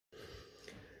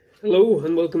Hello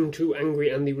and welcome to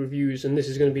Angry Andy Reviews, and this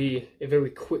is going to be a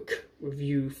very quick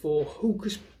review for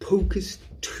Hocus Pocus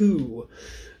 2.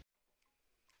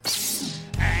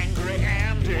 Angry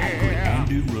Andy. Angry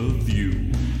Andy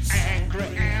Reviews. Angry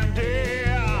Andy.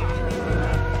 Angry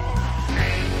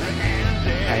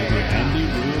Andy. Angry Andy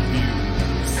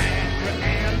Reviews. Angry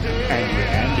Andy. Angry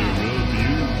Andy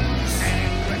Reviews.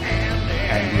 Angry Andy.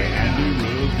 Angry Andy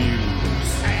Reviews.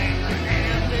 Angry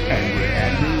Andy. Angry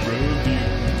Andy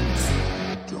Reviews.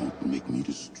 Don't make me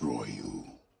destroy you.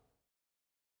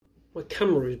 My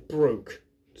camera is broke,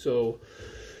 so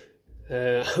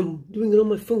I'm doing it on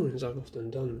my phone, as I've often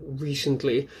done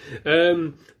recently.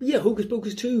 Yeah, Hocus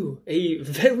Pocus 2, a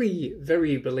very,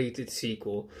 very belated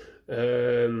sequel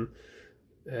to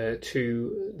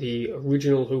the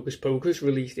original Hocus Pocus,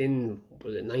 released in,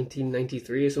 was it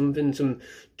 1993 or something? Some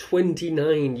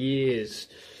 29 years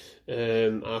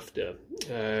after.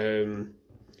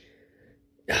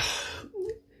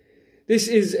 This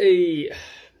is a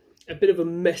bit of a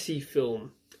messy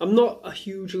film. I'm not a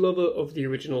huge lover of the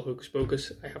original Hocus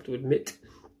Pocus, I have to admit.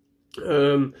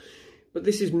 But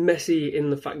this is messy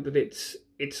in the fact that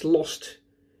it's lost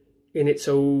in its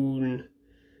own...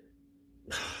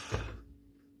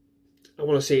 I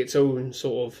want to say its own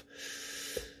sort of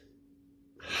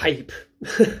hype.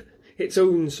 Its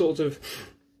own sort of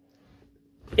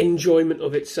enjoyment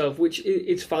of itself, which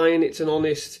it's fine, it's an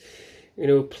honest,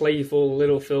 playful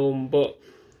little film, but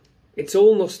it's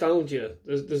all nostalgia.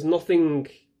 There's nothing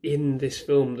in this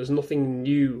film. There's nothing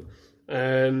new.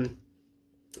 In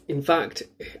fact,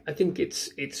 I think it's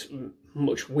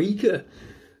much weaker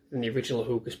than the original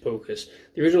Hocus Pocus.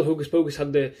 The original Hocus Pocus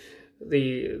had the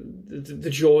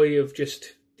joy of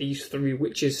just these three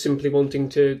witches simply wanting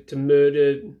to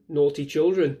murder naughty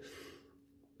children.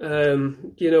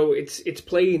 It's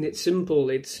plain, it's simple.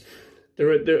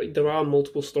 There are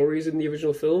multiple stories in the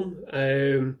original film.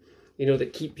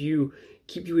 That keep you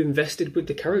invested with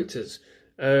the characters.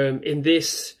 In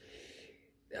this,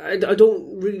 I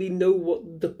don't really know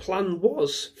what the plan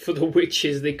was for the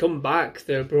witches. They come back,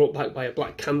 they're brought back by a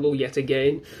black candle yet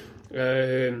again,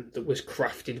 that was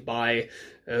crafted by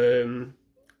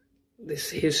this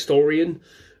historian,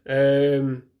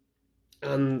 and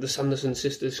the Sanderson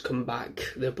sisters come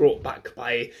back. They're brought back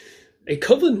by a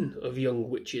coven of young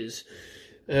witches.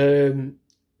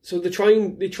 So they try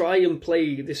and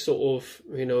play this sort of,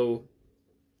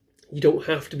 you don't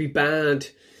have to be bad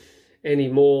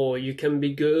anymore, you can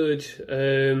be good.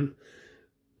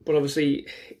 But obviously,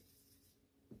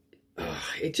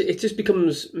 it just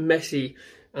becomes messy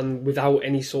and without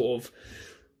any sort of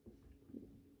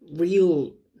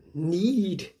real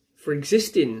need for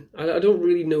existing. I don't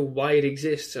really know why it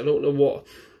exists. I don't know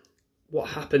what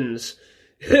happens,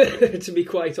 to be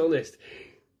quite honest.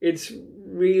 It's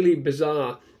really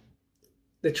bizarre.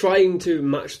 They're trying to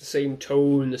match the same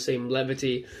tone, the same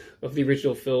levity of the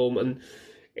original film, and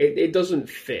it doesn't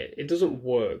fit. It doesn't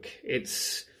work.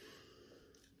 It's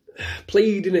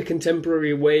played in a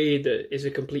contemporary way that is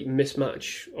a complete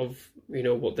mismatch of,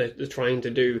 what they're trying to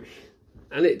do.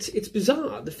 And it's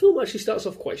bizarre. The film actually starts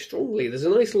off quite strongly. There's a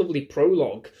nice, lovely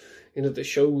prologue, that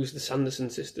shows the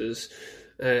Sanderson sisters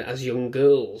as young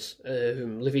girls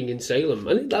living in Salem.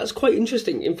 And that's quite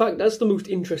interesting. In fact, that's the most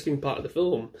interesting part of the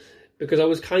film. Because I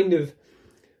was kind of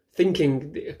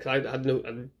thinking, I'd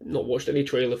not watched any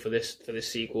trailer for this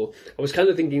sequel. I was kind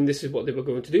of thinking this is what they were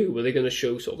going to do. Were they going to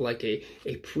show sort of like a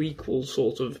prequel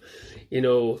sort of,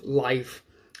 life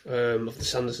of the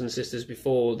Sanderson sisters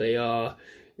before they are,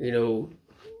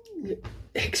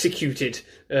 executed?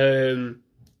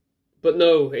 But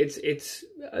no, it's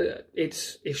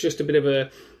just a bit of a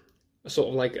sort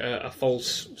of like a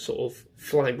false sort of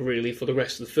flag really for the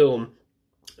rest of the film.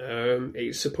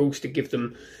 It's supposed to give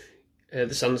them,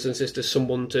 the Sanderson sisters,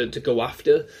 someone to go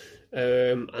after,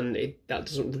 and that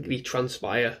doesn't really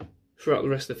transpire throughout the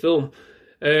rest of the film.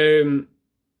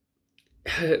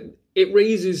 It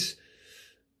raises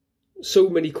so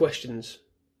many questions,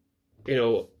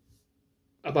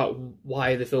 about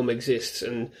why the film exists,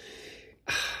 and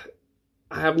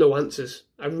I have no answers.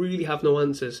 I really have no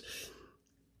answers.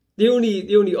 The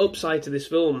only upside to this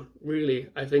film, really,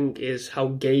 I think, is how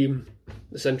game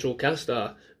the central cast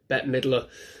are. Bette Midler,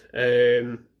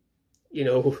 Bette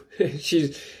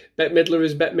Midler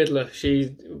is Bette Midler.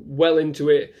 She's well into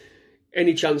it.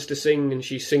 Any chance to sing, and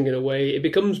she's singing away. It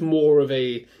becomes more of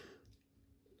a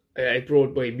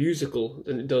Broadway musical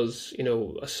than it does,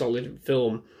 a solid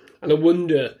film. And I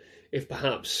wonder if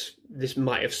perhaps this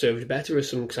might have served better as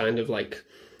some kind of like,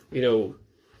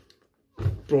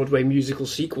 Broadway musical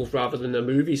sequel rather than a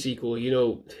movie sequel.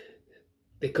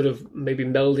 They could have maybe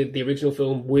melded the original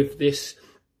film with this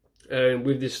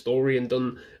with this story and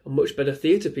done a much better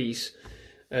theatre piece.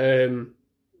 But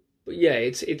yeah,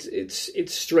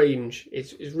 it's strange.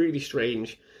 It's really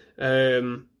strange. Yeah,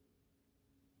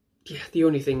 the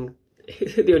only thing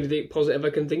positive I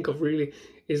can think of really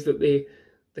is that the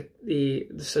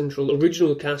central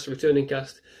original cast, returning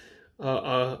cast,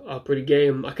 are pretty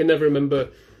game. I can never remember,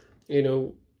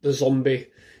 the zombie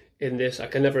in this. I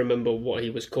can never remember what he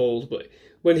was called, but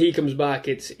when he comes back,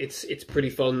 it's pretty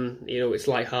fun. It's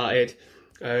lighthearted.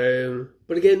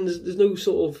 But again, there's no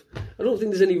sort of, I don't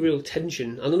think there's any real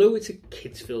tension. And I know it's a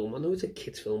kids film,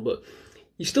 but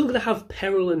you're still going to have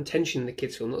peril and tension in the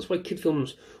kids film. That's why kid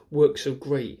films work so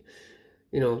great.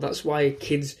 That's why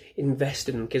kids invest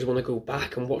in them. Kids want to go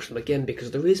back and watch them again,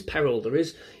 because there is peril, there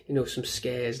is, some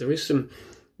scares, there is some,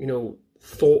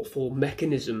 thoughtful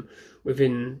mechanism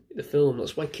within the film.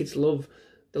 That's why kids love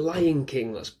The Lion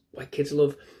King. That's why kids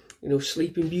love,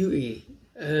 Sleeping Beauty.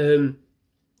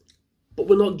 But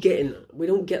we don't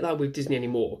get that with Disney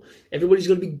anymore. Everybody's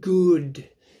got to be good.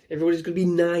 Everybody's got to be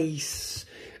nice.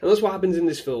 And that's what happens in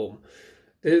this film.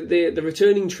 The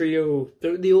returning trio,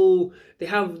 they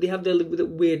have their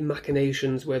weird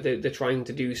machinations where they're trying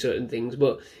to do certain things,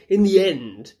 but in the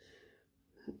end,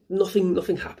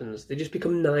 nothing happens. They just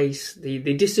become nice. They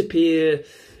disappear,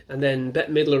 and then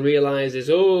Bette Midler realizes,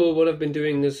 oh, what I've been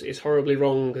doing is horribly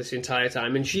wrong this entire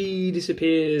time, and she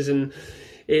disappears, and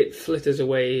it flitters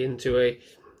away into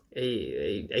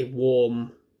a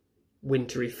warm,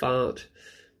 wintry fart,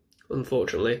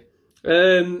 unfortunately.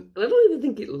 And I don't even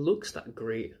think it looks that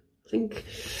great. I think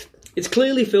it's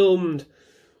clearly filmed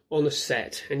on a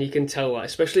set, and you can tell that,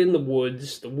 especially in the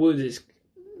woods. The woods is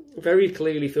very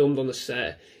clearly filmed on the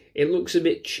set. It looks a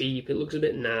bit cheap, it looks a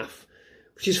bit naff,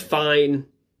 which is fine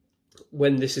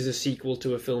when this is a sequel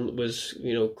to a film that was,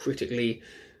 critically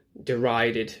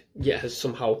derided, yet has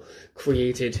somehow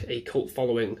created a cult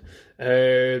following.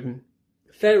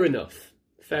 Fair enough.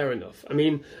 I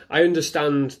mean, I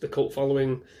understand the cult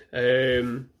following, but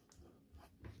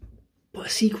a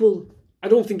sequel, I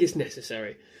don't think it's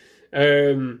necessary.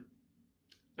 And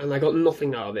I got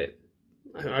nothing out of it.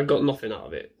 I got nothing out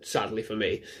of it, sadly for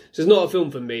me. So it's not a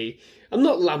film for me. I'm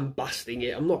not lambasting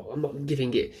it. I'm not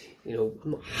giving it,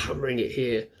 I'm not hammering it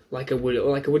here like I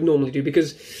would normally do,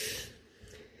 because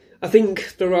I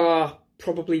think there are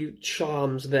probably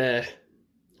charms there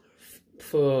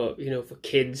for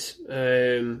kids,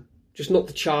 just not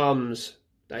the charms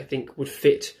that I think would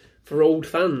fit for old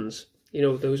fans.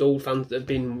 Those old fans that have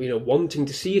been wanting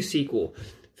to see a sequel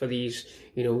for these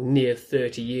near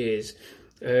 30 years.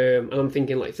 And I'm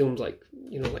thinking like films like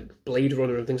like Blade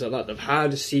Runner and things like that. They've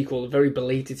had a sequel, a very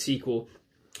belated sequel,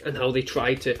 and how they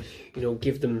try to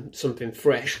give them something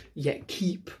fresh, yet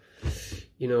keep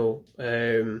the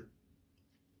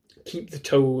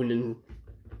tone and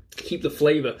keep the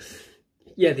flavour.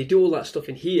 Yeah, they do all that stuff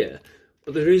in here,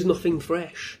 but there is nothing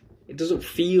fresh. It doesn't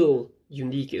feel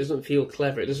unique. It doesn't feel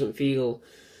clever. It doesn't feel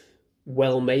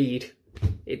well made.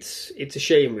 It's a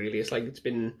shame, really. It's like it's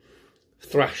been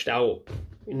thrashed out,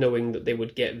 knowing that they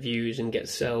would get views and get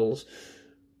sells.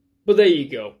 But there you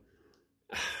go.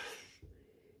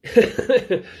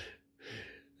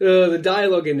 The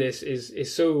dialogue in this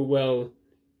is so well,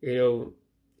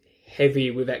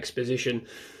 heavy with exposition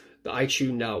that I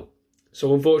tuned out.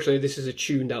 So unfortunately, this is a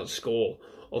tuned out score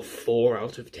of 4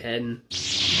 out of 10,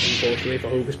 unfortunately, for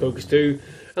Hocus Pocus 2.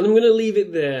 And I'm going to leave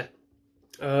it there.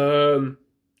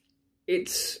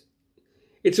 It's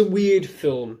a weird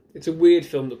film. It's a weird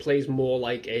film that plays more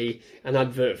like an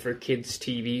advert for a kid's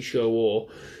TV show, or,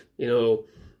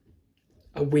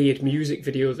 a weird music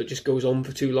video that just goes on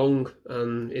for too long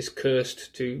and is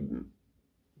cursed to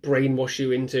brainwash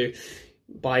you into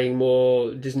buying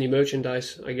more Disney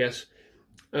merchandise, I guess.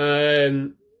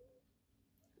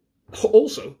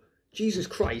 Also, Jesus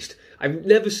Christ, I've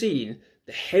never seen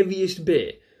the heaviest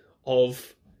bit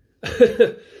of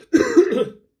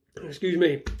excuse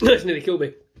me, that's nearly killed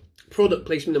me, product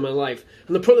placement in my life.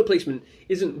 And the product placement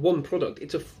isn't one product,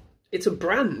 it's a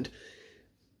brand.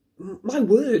 My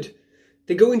word,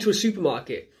 they go into a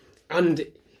supermarket and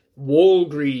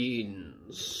Walgreens,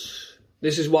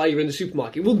 this is why you're in the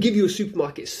supermarket, we'll give you a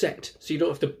supermarket set so you don't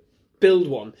have to build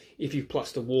one if you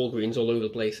plaster Walgreens all over the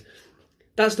place.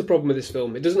 That's the problem with this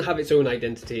film. It doesn't have its own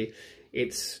identity.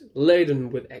 It's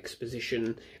laden with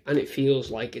exposition, and it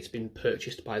feels like it's been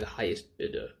purchased by the highest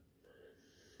bidder.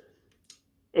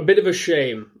 A bit of a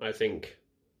shame, I think.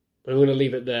 But I'm going to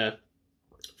leave it there.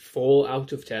 4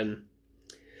 out of 10.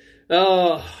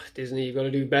 Oh, Disney, you've got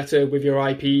to do better with your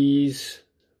IPs.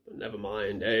 But never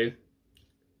mind, eh?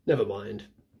 Never mind.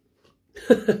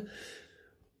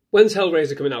 When's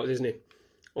Hellraiser coming out, Disney?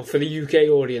 Or for the UK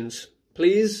audience?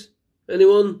 Please?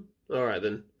 Anyone? Alright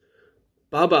then.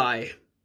 Bye-bye.